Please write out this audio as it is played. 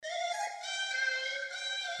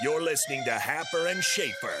You're listening to Happer and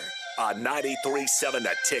Schaefer on 93.7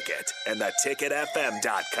 The Ticket and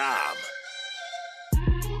theticketfm.com.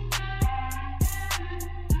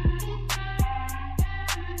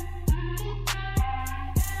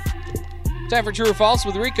 Time for True or False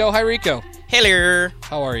with Rico. Hi, Rico. Hello.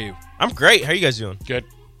 How are you? I'm great. How are you guys doing? Good.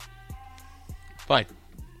 Fine.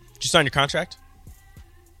 Did you sign your contract?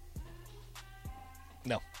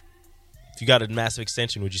 No. If you got a massive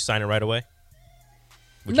extension, would you sign it right away?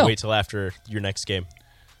 Would No. you wait till after your next game?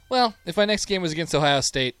 Well, if my next game was against Ohio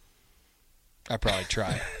State, I'd probably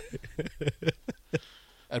try.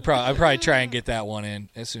 I'd probably try and get that one in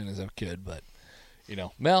as soon as I could. But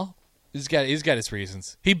Mel, he's got his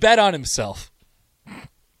reasons. He bet on himself.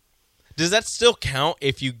 Does that still count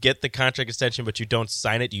if you get the contract extension but you don't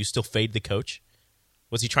sign it? Do you still fade the coach?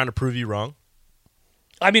 Was he trying to prove you wrong?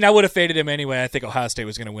 I mean, I would have faded him anyway. I think Ohio State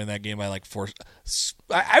was going to win that game by like 4.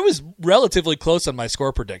 I was relatively close on my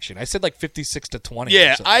score prediction. I said like 56-20.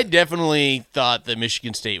 Yeah, I definitely thought that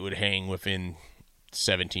Michigan State would hang within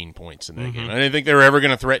 17 points in that game. I didn't think they were ever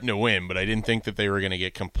going to threaten to win, but I didn't think that they were going to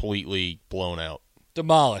get completely blown out.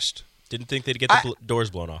 Demolished. Didn't think they'd get the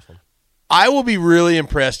doors blown off them. I will be really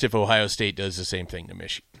impressed if Ohio State does the same thing to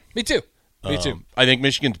Michigan. Me too. Me too. I think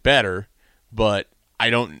Michigan's better, but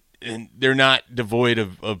and they're not devoid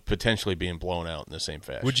of potentially being blown out in the same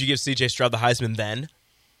fashion. Would you give C.J. Stroud the Heisman then?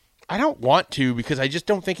 I don't want to because I just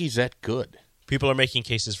don't think he's that good. People are making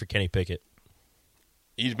cases for Kenny Pickett.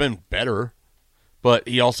 He's been better, but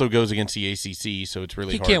he also goes against the ACC, so it's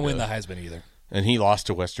really hard. He can't win the Heisman either. And he lost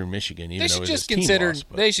to Western Michigan, even though his team lost.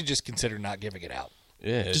 But They should just consider not giving it out.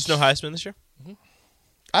 yeah, Just no Heisman this year?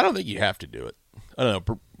 I don't think you have to do it. I don't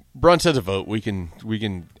know. Bruns has a vote. We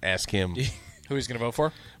can ask him. Who he's going to vote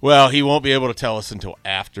for? Well, he won't be able to tell us until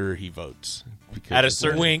after he votes. Because At a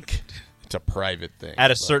certain Wink. it's a private thing. At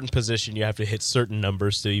a certain position, you have to hit certain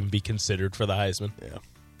numbers to even be considered for the Heisman. Yeah.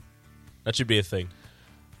 That should be a thing.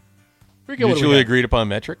 Rico, what do we Mutually have? agreed upon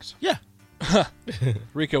metrics? Yeah.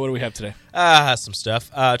 Rico, what do we have today? Some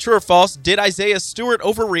stuff. True or false, did Isaiah Stewart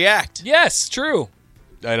overreact? Yes, true.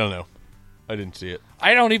 I don't know. I didn't see it.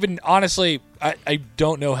 I don't even, honestly, I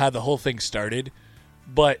don't know how the whole thing started,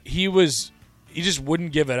 but he just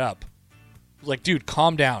wouldn't give it up. Like, dude,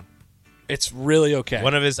 calm down. It's really okay.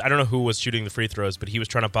 One of his, I don't know who was shooting the free throws, but he was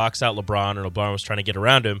trying to box out LeBron, or LeBron was trying to get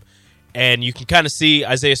around him. And you can kind of see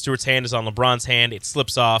Isaiah Stewart's hand is on LeBron's hand. It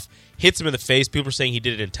slips off, hits him in the face. People are saying he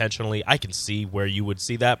did it intentionally. I can see where you would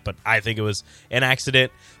see that, but I think it was an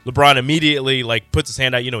accident. LeBron immediately puts his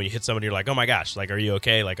hand out. You know, when you hit somebody, you're like, oh my gosh, are you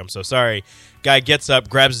okay? I'm so sorry. Guy gets up,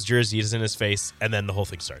 grabs his jersey, is in his face, and then the whole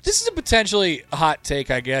thing starts. This is a potentially hot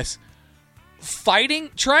take, I guess.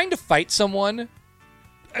 Trying to fight someone,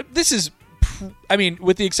 this is,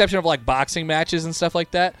 with the exception of boxing matches and stuff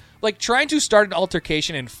like that, trying to start an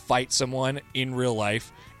altercation and fight someone in real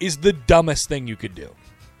life is the dumbest thing you could do.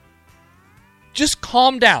 Just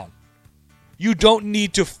calm down. You don't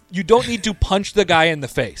need to punch the guy in the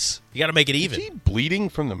face. You got to make it even. Is he bleeding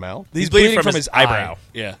from the mouth? He's bleeding from his eyebrow. eye.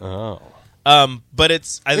 Yeah. Oh. But I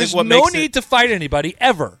There's think what no makes need to fight anybody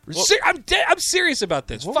ever. I'm serious about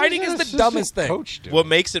this. What Fighting was is that the dumbest assistant thing. coach doing? what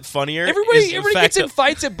makes it funnier. Everybody is gets in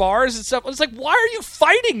fights at bars and stuff. It's like, why are you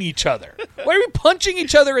fighting each other? Why are we punching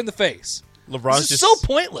each other in the face? LeBron's This is just so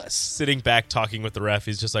pointless. sitting back talking with the ref.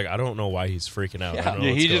 He's just I don't know why he's freaking out. I don't know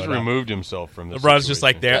Yeah, what's he just going on. removed himself from the LeBron's just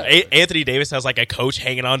situation. there. Anthony Davis has a coach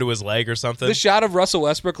hanging onto his leg or something. The shot of Russell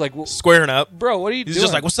Westbrook, Squaring up. bro, what are you He's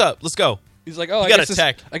doing? just what's up? Let's go. He's like, oh, You got a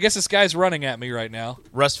tech. I guess this guy's running at me right now.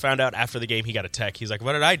 Russ found out after the game he got a tech. He's like,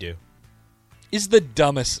 what did I do? Is the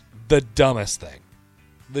dumbest thing.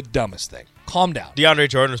 The dumbest thing. Calm down. DeAndre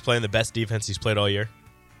Jordan was playing the best defense he's played all year.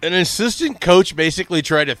 An assistant coach basically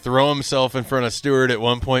tried to throw himself in front of Stewart at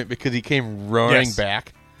one point because he came running Yes.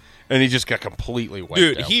 back, and he just got completely wiped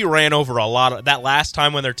Dude, out. he ran over a lot of that last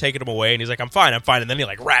time when they're taking him away, and he's like, I'm fine. And then he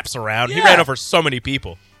wraps around. He Yeah. ran over so many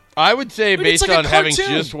people. I would say, But it's based like a on having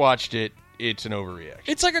cartoon. just watched it, it's an overreaction.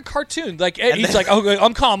 It's like a cartoon. He's then- like, oh,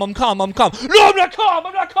 I'm calm. No, I'm not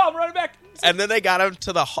calm. Running back. And then they got him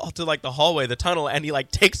to the the hallway, the tunnel, and he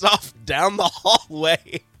takes off down the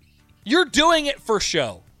hallway. You're doing it for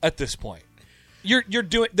show at this point. You're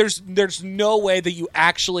doing. There's no way that you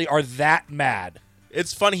actually are that mad.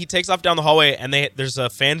 It's funny. He takes off down the hallway, and there's a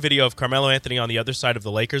fan video of Carmelo Anthony on the other side of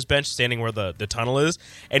the Lakers bench, standing where the tunnel is,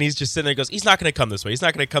 and he's just sitting there. He goes, he's not going to come this way. He's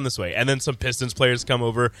not going to come this way. And then some Pistons players come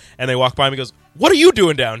over, and they walk by him. He goes, what are you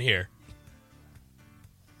doing down here?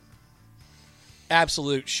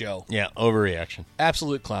 Absolute show. Yeah, overreaction.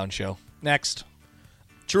 Absolute clown show. Next.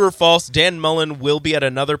 True or false, Dan Mullen will be at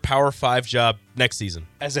another Power 5 job next season.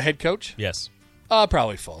 As a head coach? Yes.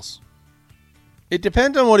 Probably false. It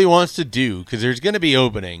depends on what he wants to do because there's going to be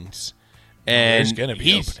openings. And there's going to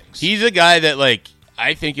be openings. He's a guy that, like,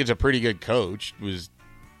 I think is a pretty good coach. Was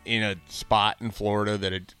in a spot in Florida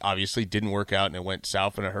that it obviously didn't work out and it went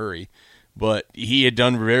south in a hurry. But he had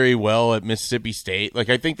done very well at Mississippi State. Like,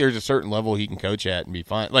 I think there's a certain level he can coach at and be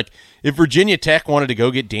fine. Like, if Virginia Tech wanted to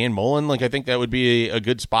go get Dan Mullen, like, I think that would be a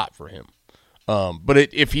good spot for him.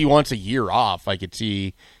 But if he wants a year off, I could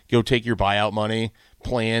see go take your buyout money,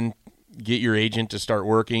 plan, get your agent to start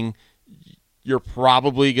working. You're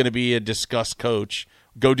probably going to be a discussed coach.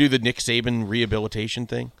 Go do the Nick Saban rehabilitation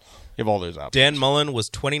thing. You have all those options. Dan Mullen was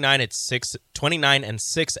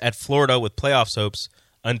 29-6 at Florida with playoffs hopes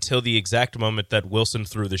until the exact moment that Wilson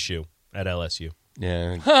threw the shoe at LSU.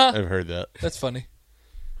 Yeah, I've heard that. That's funny.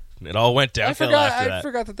 It all went downhill after that. I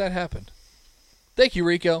forgot that happened. Thank you,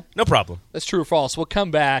 Rico. No problem. That's true or false. We'll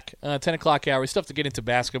come back 10 o'clock hour. We still have to get into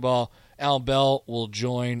basketball. Alan Bell will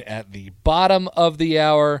join at the bottom of the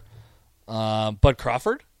hour. Bud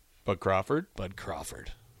Crawford.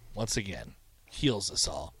 Once again, heals us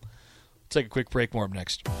all. Take a quick break. More up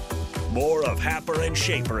next. More of Happer and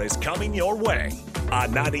Schaefer is coming your way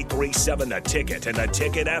on 93.7 The Ticket and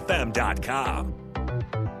theticketfm.com.